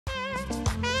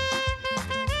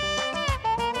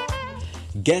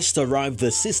Guests arrived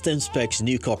at SystemSpecs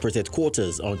new corporate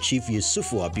headquarters on Chief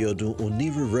Yusufu Abiodun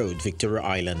Oniru Road, Victoria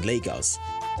Island, Lagos.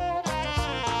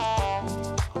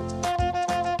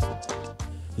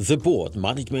 The board,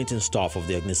 management and staff of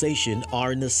the organization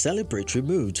are in a celebratory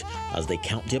mood as they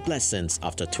count their blessings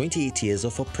after 28 years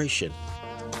of operation.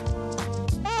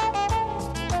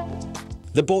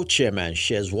 The board chairman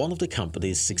shares one of the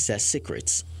company's success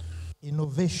secrets.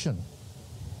 Innovation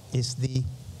is the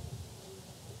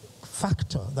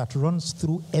factor that runs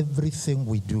through everything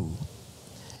we do.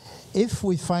 If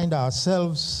we find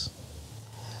ourselves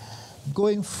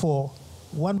going for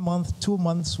 1 month, 2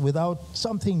 months without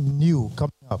something new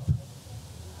coming up,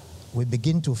 we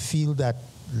begin to feel that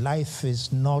life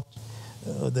is not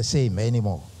the same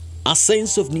anymore. A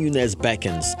sense of newness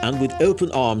beckons, and with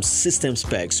open arms,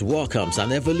 SystemSpecs welcomes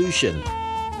an evolution.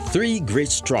 3 great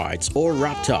strides all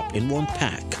wrapped up in one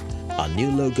pack: a new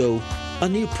logo, a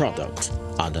new product,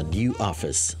 and a new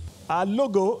office. Our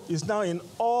logo is now in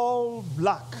all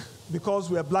black because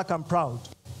we are black and proud.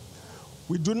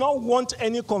 We do not want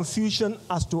any confusion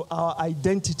as to our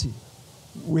identity.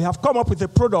 We have come up with a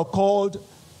product called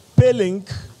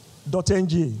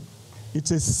paylink.ng.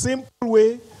 It's a simple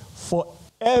way for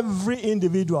every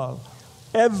individual,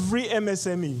 every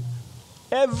MSME,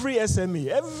 every SME,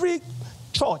 every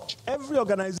church, every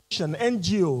organization,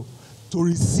 NGO to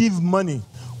receive money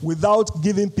without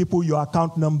giving people your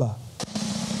account number.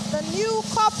 The new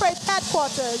corporate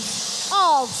headquarters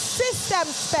of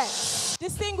SystemSpecs.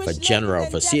 The General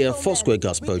Overseer Foursquare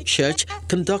Gospel Church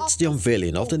conducts the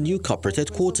unveiling of the new corporate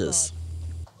headquarters.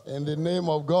 In the name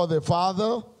of God the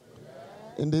Father,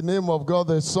 in the name of God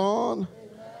the Son,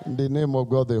 in the name of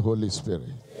God the Holy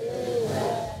Spirit.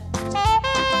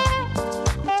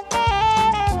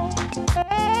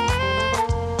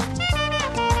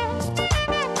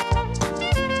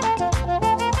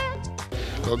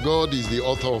 God is the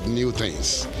author of new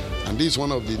things. And this is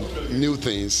one of the new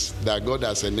things that God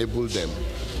has enabled them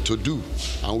to do.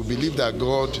 And we believe that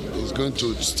God is going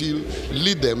to still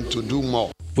lead them to do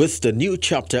more. With the new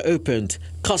chapter opened,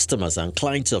 customers and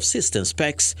clients of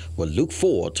SystemSpecs will look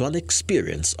forward to an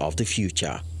experience of the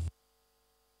future.